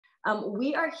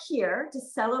We are here to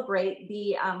celebrate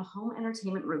the home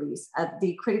entertainment release of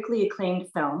the critically acclaimed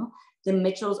film, The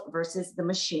Mitchells versus the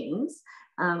Machines.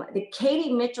 The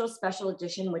Katie Mitchell Special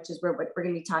Edition, which is what we're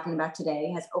going to be talking about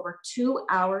today, has over 2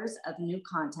 hours of new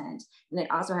content, and it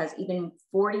also has even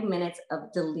 40 minutes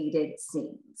of deleted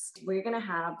scenes. We're going to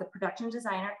have the production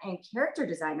designer and character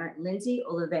designer, Lindsey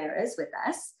Olivares, with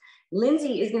us.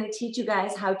 Lindsey is going to teach you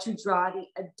guys how to draw the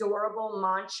adorable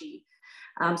Monchi.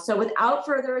 So without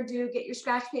further ado, get your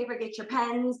scratch paper, get your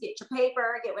pens, get your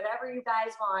paper, get whatever you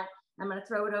guys want. I'm going to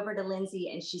throw it over to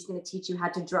Lindsey, and she's going to teach you how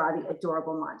to draw the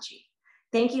adorable Monchi.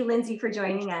 Thank you, Lindsey, for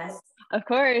joining us. Of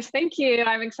course. Thank you.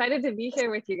 I'm excited to be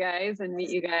here with you guys and meet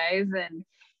you guys and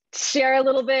share a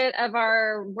little bit of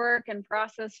our work and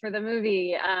process for the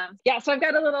movie. Yeah, so I've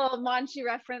got a little Monchi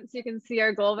reference. You can see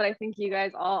our goal, but I think you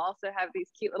guys all also have these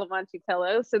cute little Monchi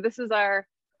pillows. So this is our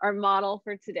model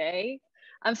for today.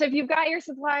 So if you've got your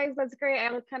supplies, that's great. I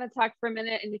will kind of talk for a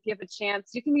minute, and if you have a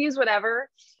chance, you can use whatever.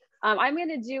 I'm going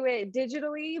to do it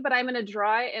digitally, but I'm going to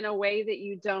draw it in a way that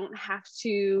you don't have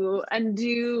to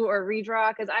undo or redraw,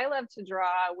 because I love to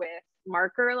draw with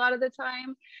marker a lot of the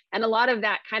time. And a lot of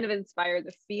that kind of inspired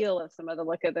the feel of some of the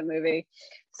look of the movie.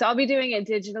 So I'll be doing it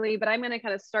digitally, but I'm going to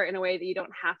kind of start in a way that you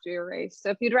don't have to erase.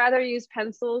 So if you'd rather use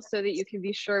pencils so that you can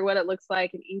be sure what it looks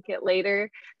like and ink it later,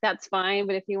 that's fine.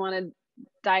 But if you want to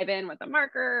dive in with a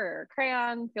marker or a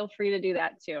crayon, feel free to do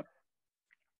that too.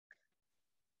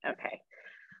 Okay.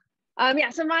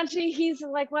 Yeah, so Monchi, he's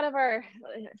like one of our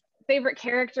favorite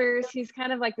characters. He's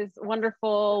kind of like this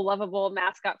wonderful, lovable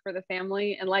mascot for the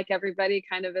family, and like everybody,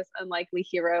 kind of this unlikely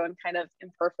hero and kind of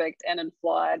imperfect and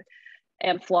flawed.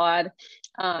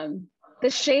 The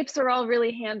shapes are all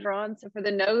really hand drawn. So for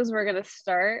the nose,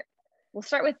 we'll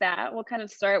start with that. We'll kind of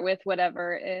start with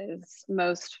whatever is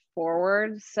most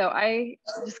forward. So I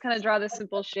just kind of draw this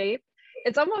simple shape.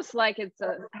 It's almost like it's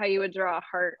how you would draw a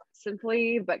heart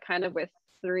simply, but kind of with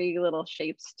 3 little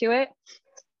shapes to it.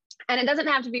 And it doesn't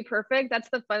have to be perfect. That's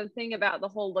the fun thing about the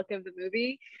whole look of the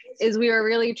movie, is we were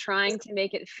really trying to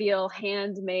make it feel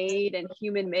handmade and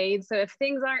human made. So if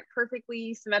things aren't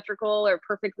perfectly symmetrical or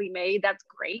perfectly made, that's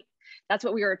great. That's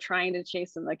what we were trying to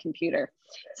chase in the computer.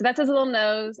 So that's his little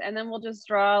nose. And then we'll just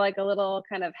draw like a little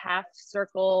kind of half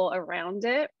circle around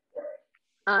it.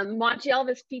 Monchi, all of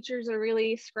his features are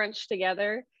really scrunched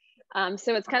together.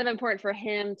 So it's kind of important for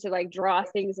him to like draw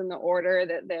things in the order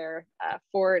that they're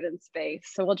forward in space.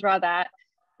 So we'll draw that.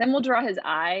 Then we'll draw his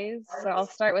eyes. So I'll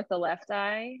start with the left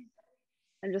eye.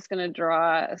 I'm just going to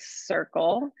draw a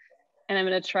circle, and I'm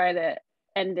going to try to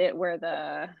end it where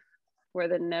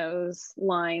the nose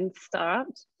line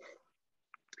stopped.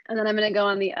 And then I'm going to go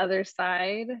on the other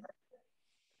side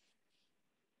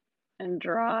and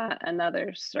draw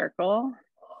another circle.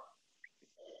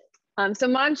 So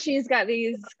Monchi's got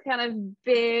these kind of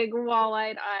big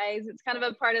wall-eyed eyes. It's kind of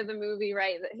a part of the movie,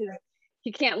 right? That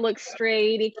he can't look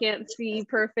straight, he can't see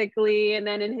perfectly. And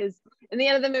then in the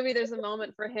end of the movie, there's a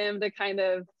moment for him to kind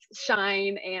of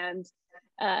shine and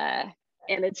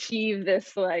achieve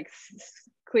this like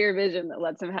clear vision that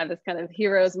lets him have this kind of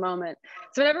hero's moment.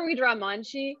 So whenever we draw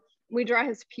Monchi, we draw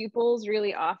his pupils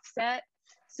really offset.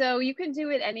 So you can do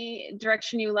it any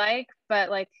direction you like, but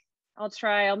like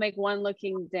I'll make one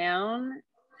looking down,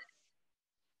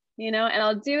 and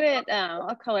I'll do it,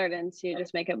 I'll color it in too,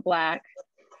 just make it black.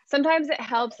 Sometimes it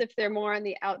helps if they're more on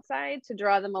the outside to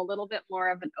draw them a little bit more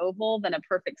of an oval than a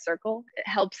perfect circle. It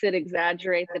helps it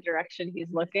exaggerate the direction he's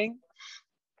looking.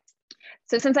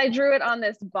 So since I drew it on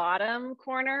this bottom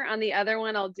corner, on the other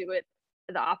one, I'll do it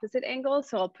the opposite angle.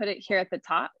 So I'll put it here at the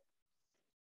top.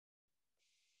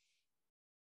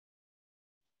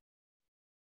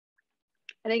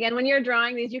 And again, when you're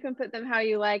drawing these, you can put them how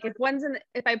you like. If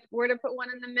I were to put one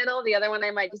in the middle, the other one I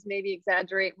might just maybe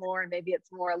exaggerate more, and maybe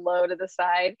it's more low to the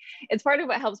side. It's part of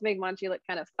what helps make Monchi look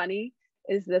kind of funny,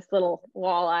 is this little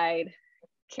wall-eyed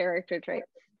character trait.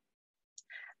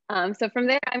 So from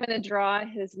there, I'm going to draw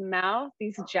his mouth,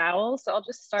 these jowls. So I'll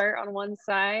just start on one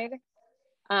side.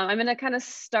 I'm going to kind of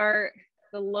start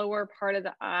the lower part of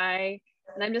the eye,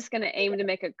 and I'm just going to aim to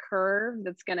make a curve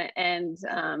that's going to end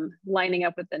lining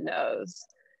up with the nose.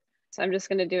 So I'm just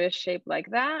going to do a shape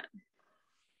like that.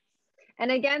 And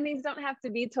again, these don't have to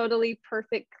be totally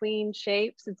perfect, clean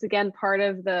shapes. It's again part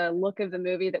of the look of the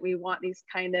movie that we want these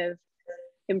kind of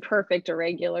imperfect,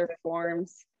 irregular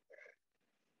forms.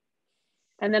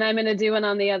 And then I'm going to do one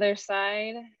on the other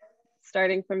side,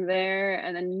 starting from there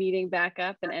and then meeting back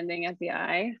up and ending at the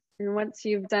eye. And once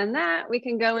you've done that, we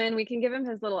can go in, we can give him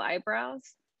his little eyebrows.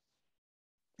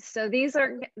 So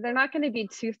they're not going to be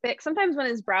too thick. Sometimes when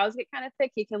his brows get kind of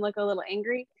thick, he can look a little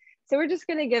angry. So we're just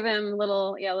gonna give him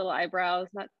little, yeah, little eyebrows,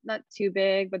 not too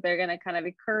big, but they're gonna kind of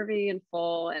be curvy and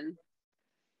full and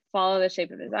follow the shape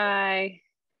of his eye.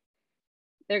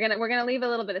 We're gonna leave a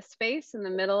little bit of space in the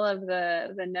middle of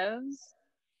the nose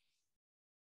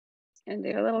and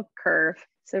do a little curve.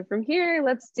 So from here,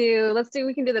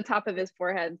 we can do the top of his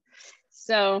forehead.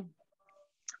 So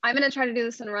I'm gonna try to do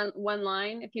this in one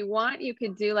line. If you want, you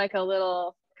could do like a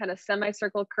little kind of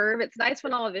semicircle curve. It's nice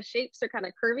when all of his shapes are kind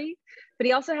of curvy, but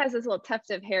he also has this little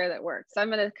tuft of hair that works. So I'm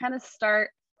gonna kind of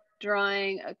start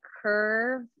drawing a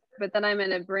curve, but then I'm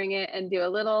gonna bring it and do a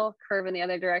little curve in the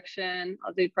other direction.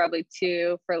 I'll do probably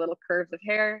 2 for little curves of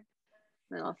hair.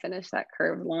 And then I'll finish that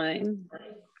curved line.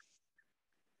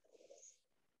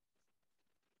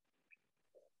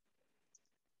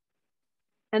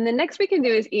 And the next we can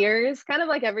do is ears, kind of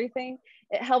like everything.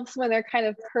 It helps when they're kind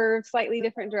of curved slightly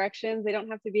different directions. They don't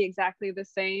have to be exactly the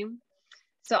same.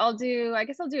 So I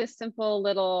guess I'll do a simple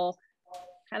little,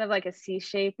 kind of like a C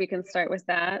shape. We can start with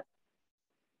that.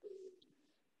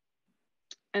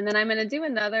 And then I'm gonna do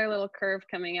another little curve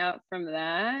coming out from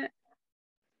that.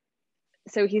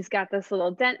 So he's got this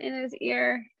little dent in his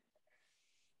ear.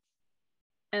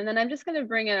 And then I'm just gonna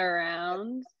bring it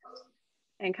around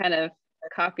and kind of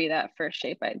copy that first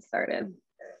shape I'd started.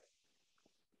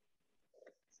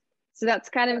 So that's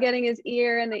kind of getting his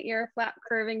ear and the ear flap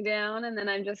curving down. And then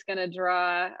I'm just gonna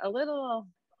draw a little,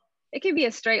 it can be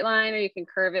a straight line or you can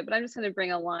curve it, but I'm just gonna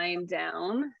bring a line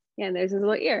down. And there's his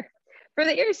little ear. For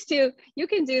the ears too, you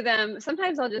can do them.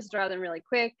 Sometimes I'll just draw them really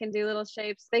quick and do little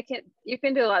shapes. You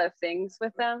can do a lot of things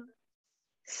with them.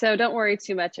 So don't worry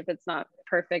too much if it's not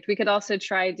perfect. We could also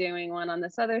try doing one on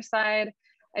this other side.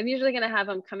 I'm usually gonna have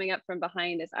them coming up from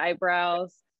behind his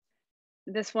eyebrows.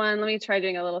 This one, let me try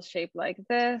doing a little shape like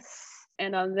this.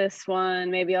 And on this one,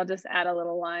 maybe I'll just add a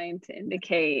little line to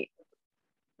indicate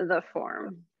the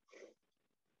form.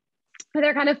 But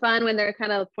they're kind of fun when they're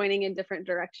kind of pointing in different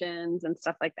directions and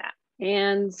stuff like that.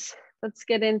 And let's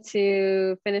get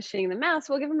into finishing the mouth.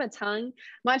 So we'll give him a tongue.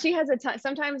 Monchi has a tongue.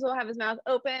 Sometimes we'll have his mouth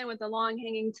open with a long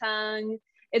hanging tongue.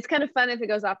 It's kind of fun if it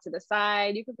goes off to the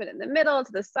side. You can put it in the middle,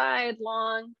 to the side,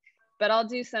 long. But I'll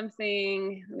do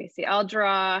something, let me see, I'll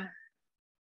draw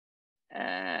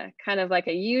kind of like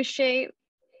a U shape.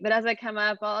 But as I come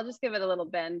up, I'll just give it a little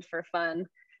bend for fun.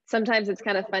 Sometimes it's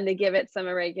kind of fun to give it some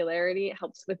irregularity. It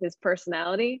helps with his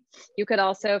personality. You could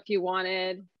also, if you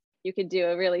wanted, you could do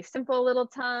a really simple little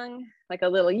tongue, like a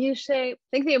little U shape. I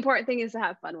think the important thing is to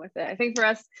have fun with it. I think for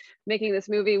us making this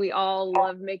movie, we all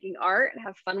love making art and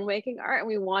have fun making art. And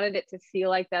we wanted it to feel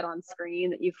like that on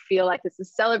screen, that you feel like this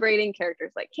is celebrating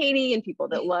characters like Katie and people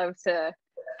that love to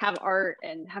have art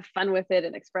and have fun with it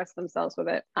and express themselves with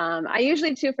it. I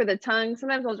usually too, for the tongue,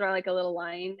 sometimes I'll draw like a little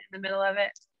line in the middle of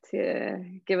it to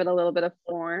give it a little bit of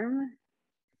form.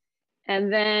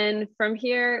 And then from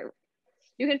here,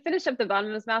 you can finish up the bottom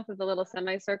of his mouth with a little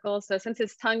semicircle. So since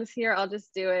his tongue's here, I'll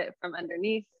just do it from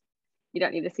underneath. You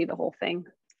don't need to see the whole thing.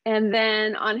 And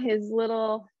then on his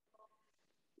little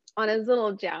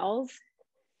jowls,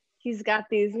 he's got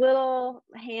these little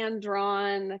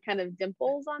hand-drawn kind of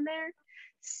dimples on there.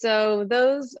 So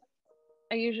those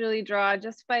I usually draw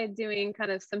just by doing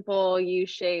kind of simple U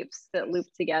shapes that loop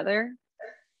together.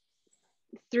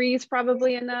 3 is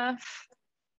probably enough.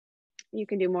 You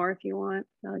can do more if you want.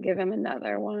 I'll give him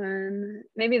another one.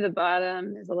 Maybe the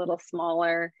bottom is a little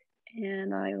smaller,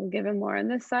 and I will give him more on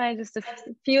this side, just a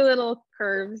few little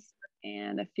curves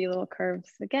and a few little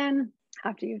curves again.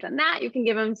 After you've done that, you can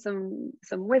give him some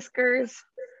whiskers.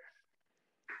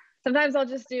 Sometimes I'll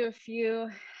just do a few,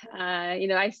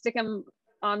 I stick them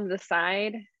on the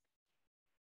side.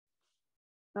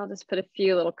 I'll just put a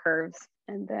few little curves.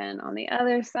 And then on the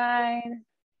other side,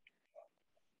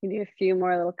 you do a few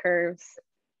more little curves.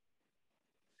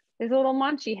 There's a little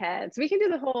Monchi head. So we can do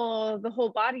the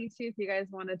whole body too, if you guys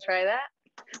want to try that.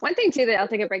 One thing too, that I'll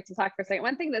take a break to talk for a second.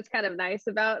 One thing that's kind of nice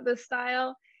about this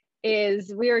style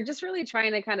is we are just really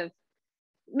trying to kind of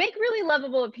make really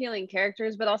lovable, appealing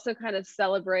characters, but also kind of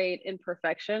celebrate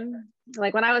imperfection.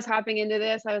 Like when I was hopping into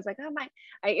this, I was like,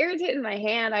 I irritated my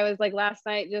hand. I was like last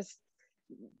night just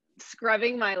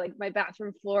scrubbing my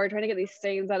bathroom floor, trying to get these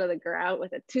stains out of the grout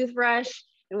with a toothbrush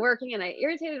and working, and I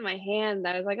irritated my hand.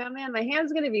 I was like, oh man, my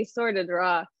hand's gonna be sore to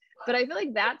draw. But I feel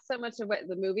like that's so much of what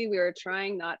the movie we were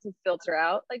trying not to filter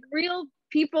out. Like real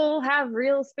people have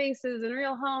real spaces and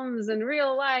real homes and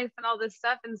real life and all this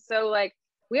stuff. And so like,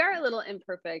 we are a little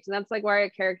imperfect, and that's like why our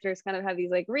characters kind of have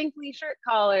these like wrinkly shirt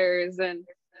collars and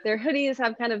their hoodies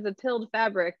have kind of the pilled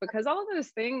fabric, because all of those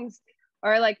things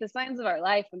are like the signs of our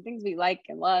life and things we like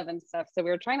and love and stuff. So we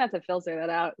were trying not to filter that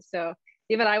out. So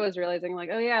even I was realizing like,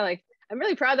 oh yeah, like I'm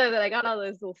really proud though that I got all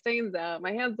those little stains out.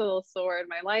 My hand's a little sore and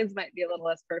my lines might be a little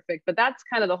less perfect, but that's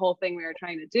kind of the whole thing we were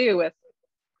trying to do with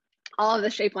all of the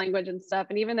shape language and stuff.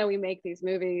 And even though we make these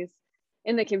movies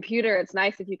in the computer, it's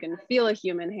nice if you can feel a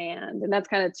human hand. And that's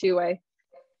kind of too why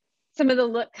some of the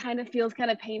look kind of feels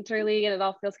kind of painterly and it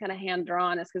all feels kind of hand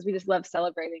drawn, is because we just love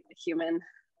celebrating the human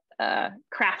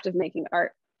craft of making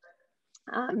art.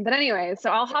 But anyway, so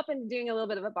I'll hop into doing a little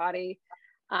bit of a body.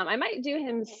 I might do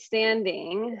him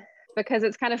standing because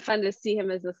it's kind of fun to see him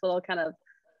as this little kind of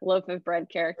loaf of bread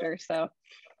character. So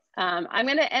I'm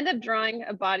going to end up drawing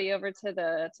a body over to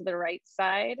the right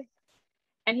side.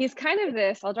 And he's kind of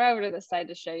this, I'll draw over to the side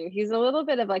to show you. He's a little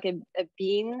bit of like a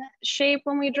bean shape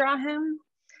when we draw him.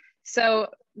 So,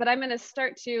 but I'm going to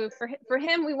start to, for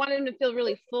him, we wanted him to feel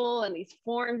really full and these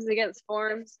forms against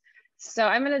forms. So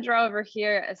I'm going to draw over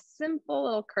here a simple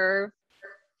little curve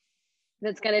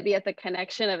that's going to be at the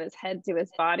connection of his head to his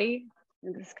body.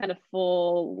 And this kind of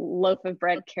full loaf of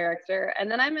bread character. And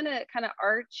then I'm going to kind of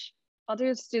arch. I'll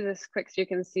just do this quick so you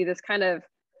can see this kind of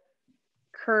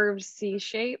curved C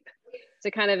shape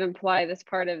to kind of imply this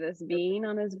part of this bean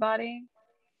on his body.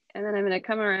 And then I'm going to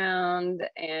come around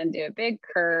and do a big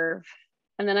curve.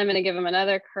 And then I'm going to give him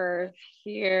another curve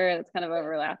here that's kind of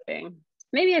overlapping.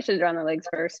 Maybe I should draw on the legs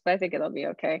first, but I think it'll be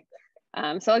okay.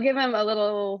 So I'll give him a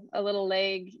little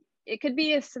leg. It could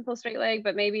be a simple straight leg,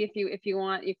 but maybe if you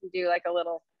want, you can do like a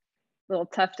little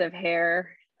tuft of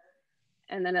hair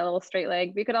and then a little straight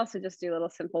leg. We could also just do little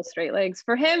simple straight legs.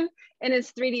 For him, in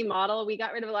his 3D model, we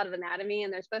got rid of a lot of anatomy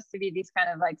and there's supposed to be these kind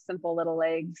of like simple little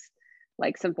legs,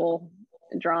 like simple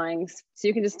drawings. So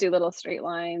you can just do little straight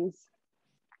lines.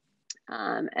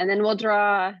 And then we'll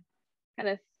draw kind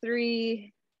of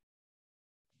 3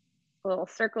 little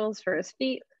circles for his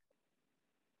feet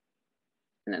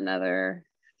and another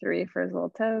 3 for his little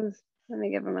toes. Let me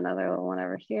give him another little one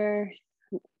over here.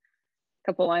 A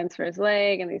couple lines for his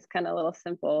leg and these kind of little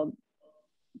simple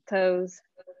toes.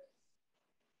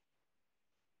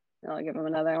 I'll give him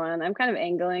another one. I'm kind of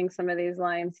angling some of these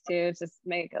lines too, just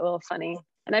make it a little funny.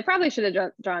 And I probably should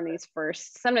have drawn these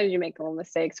first. Sometimes you make little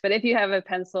mistakes, but if you have a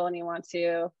pencil and you want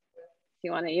to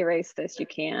erase this, you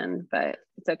can, but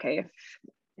it's okay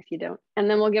if you don't. And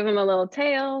then we'll give him a little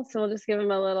tail. So we'll just give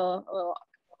him a little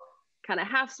kind of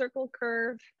half circle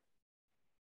curve.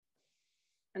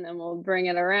 And then we'll bring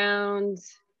it around.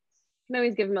 You can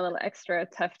always give him a little extra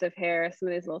tuft of hair, some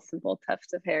of these little simple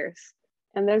tufts of hairs.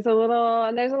 And there's a little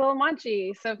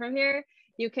Monchi. So from here,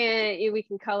 we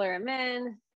can color him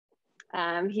in.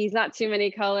 He's not too many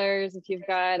colors. If you've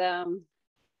got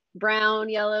brown,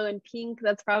 yellow, and pink,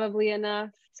 that's probably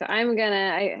enough. So I'm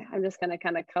just gonna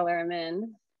kind of color him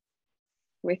in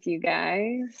with you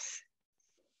guys.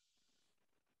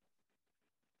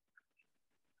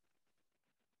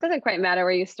 Doesn't quite matter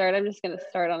where you start. I'm just gonna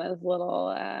start on his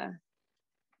little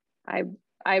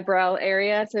eyebrow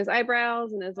area. So his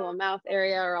eyebrows and his little mouth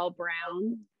area are all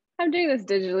brown. I'm doing this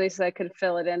digitally so I could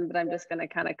fill it in, but I'm just gonna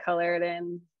kind of color it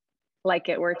in like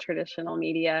it were traditional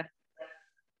media.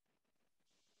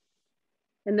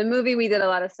 In the movie, we did a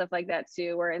lot of stuff like that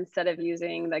too, where instead of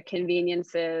using the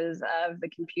conveniences of the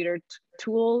computer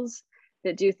tools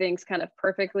that do things kind of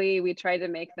perfectly, we tried to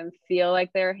make them feel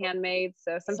like they're handmade.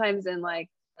 So sometimes in like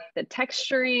the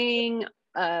texturing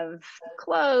of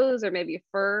clothes or maybe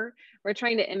fur, we're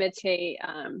trying to imitate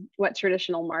what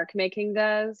traditional mark making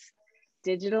does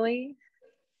digitally.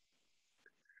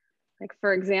 Like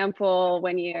for example,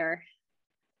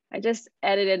 I just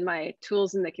edited my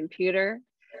tools in the computer,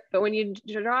 but when you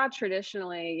draw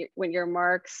traditionally, when your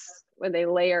marks, when they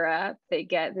layer up, they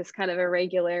get this kind of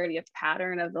irregularity of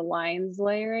pattern of the lines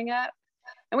layering up.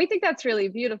 And we think that's really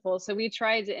beautiful. So we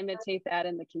tried to imitate that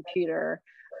in the computer,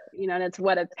 and it's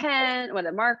what a pen, what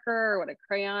a marker, what a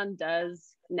crayon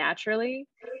does naturally.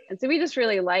 And so we just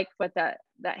really like what that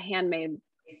handmade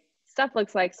stuff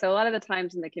looks like. So a lot of the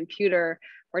times in the computer,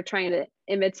 we're trying to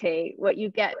imitate what you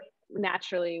get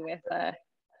naturally with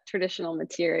traditional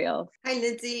materials. Hi,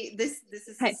 Lindsey. This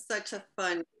is such a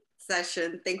fun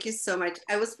session. Thank you so much.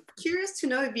 I was curious to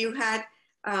know if you had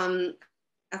a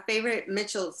favorite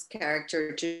Mitchell's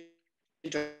character to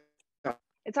draw.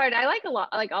 It's hard. I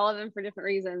like all of them for different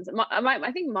reasons.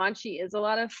 I think Monchi is a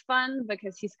lot of fun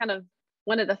because he's kind of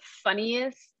one of the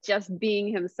funniest just being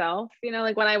himself.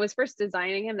 Like when I was first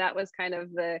designing him, that was kind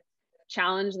of the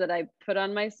challenge that I put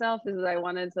on myself, is that I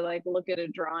wanted to like look at a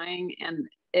drawing and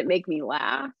it make me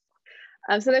laugh.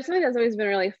 So there's something that's always been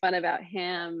really fun about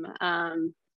him.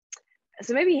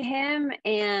 So maybe him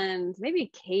and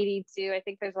maybe Katie too. I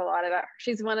think there's a lot about her.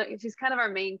 She's kind of our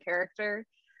main character.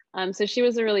 So she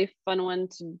was a really fun one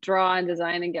to draw and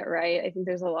design and get right. I think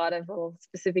there's a lot of little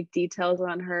specific details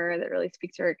on her that really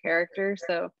speak to her character.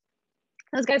 So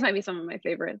those guys might be some of my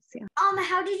favorites. Yeah.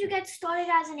 How did you get started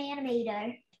as an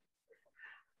animator?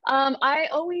 I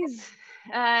always,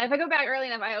 if I go back early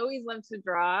enough, I always loved to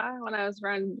draw. When I was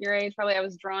around your age, probably I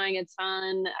was drawing a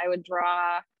ton. I would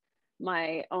draw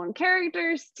my own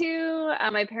characters too.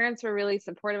 My parents were really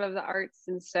supportive of the arts,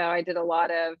 and so I did a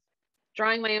lot of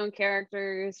drawing my own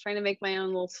characters, trying to make my own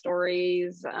little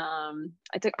stories.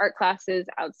 I took art classes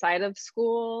outside of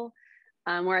school,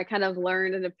 where I kind of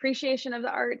learned an appreciation of the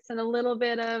arts and a little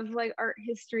bit of like art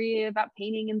history about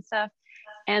painting and stuff.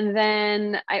 And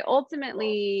then I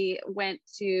ultimately went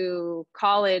to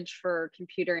college for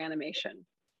computer animation.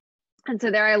 And so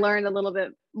there I learned a little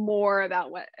bit more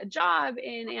about what a job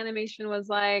in animation was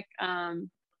like.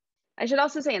 I should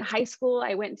also say in high school,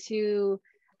 I went to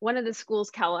one of the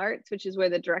schools, CalArts, which is where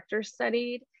the director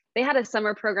studied. They had a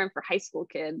summer program for high school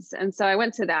kids. And so I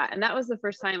went to that. And that was the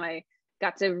first time I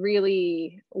got to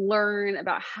really learn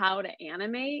about how to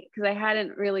animate, because I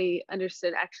hadn't really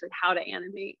understood actually how to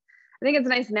animate. I think it's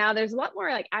nice now. There's a lot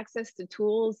more like access to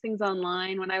tools, things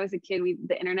online. When I was a kid,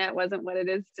 the internet wasn't what it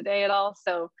is today at all.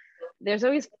 So there's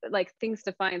always like things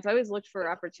to find. So I always looked for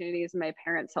opportunities, and my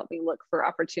parents helped me look for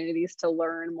opportunities to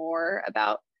learn more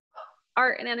about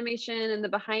art and animation and the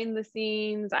behind the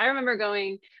scenes. I remember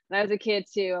going when I was a kid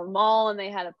to a mall, and they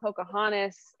had a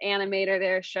Pocahontas animator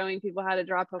there showing people how to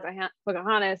draw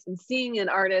Pocahontas, and seeing an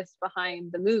artist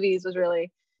behind the movies was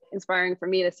really inspiring for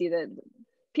me to see that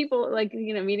people like,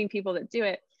 meeting people that do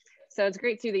it. So it's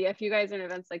great too that if you guys are in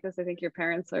events like this, I think your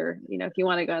parents are, if you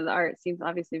want to go into the art, seems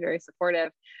obviously very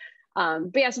supportive.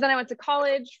 But yeah, so then I went to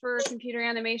college for computer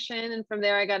animation, and from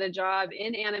there I got a job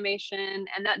in animation,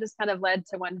 and that just kind of led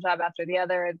to one job after the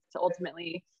other to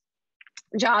ultimately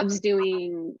jobs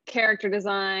doing character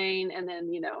design, and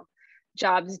then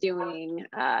jobs doing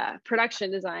production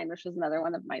design, which was another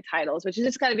one of my titles, which is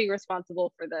just got to be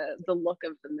responsible for the look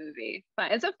of the movie.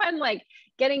 But it's so fun, like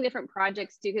getting different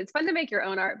projects too. It's fun to make your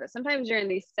own art, but sometimes you're in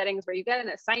these settings where you got an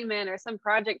assignment or some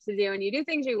project to do, and you do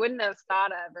things you wouldn't have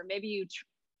thought of, or maybe you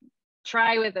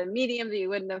try with a medium that you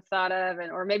wouldn't have thought of,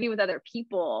 or maybe with other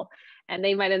people, and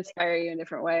they might inspire you in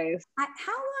different ways.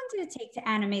 How long did it take to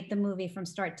animate the movie from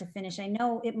start to finish? I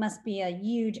know it must be a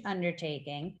huge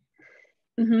undertaking.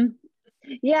 Mm-hmm.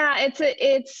 Yeah,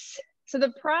 it's so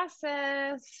the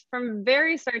process from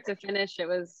very start to finish, it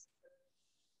was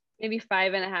maybe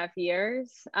 5.5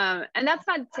 years. And that's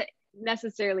not to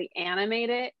necessarily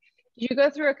animate it. You go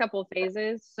through a couple of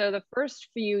phases. So the first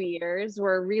few years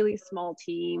were a really small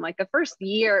team. Like the first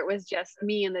year, it was just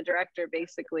me and the director,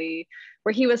 basically,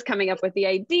 where he was coming up with the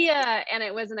idea. And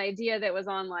it was an idea that was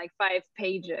on like 5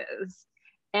 pages.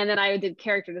 And then I did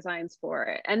character designs for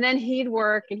it. And then he'd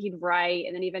work and he'd write.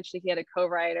 And then eventually he had a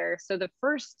co-writer. So the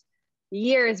first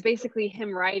year is basically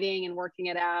him writing and working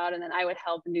it out. And then I would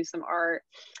help and do some art.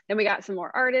 Then we got some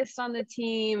more artists on the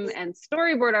team and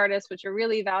storyboard artists, which are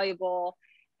really valuable.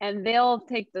 And they'll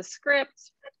take the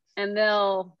script and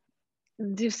they'll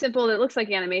do simple, it looks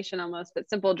like animation almost, but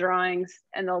simple drawings,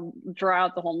 and they'll draw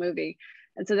out the whole movie.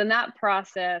 And so then that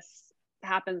process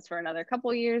happens for another couple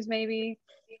of years, maybe.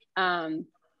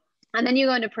 And then you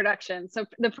go into production. So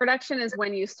the production is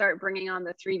when you start bringing on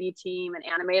the 3D team and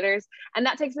animators. And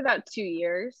that takes about 2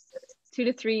 years, 2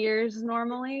 to 3 years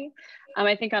normally.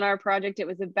 I think on our project, it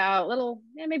was about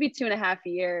maybe 2.5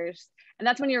 years. And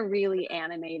that's when you're really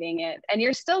animating it. And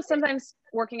you're still sometimes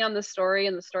working on the story,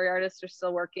 and the story artists are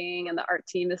still working, and the art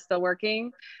team is still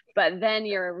working. But then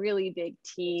you're a really big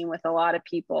team with a lot of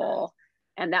people.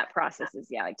 And that process is,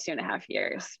 like 2.5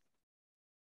 years.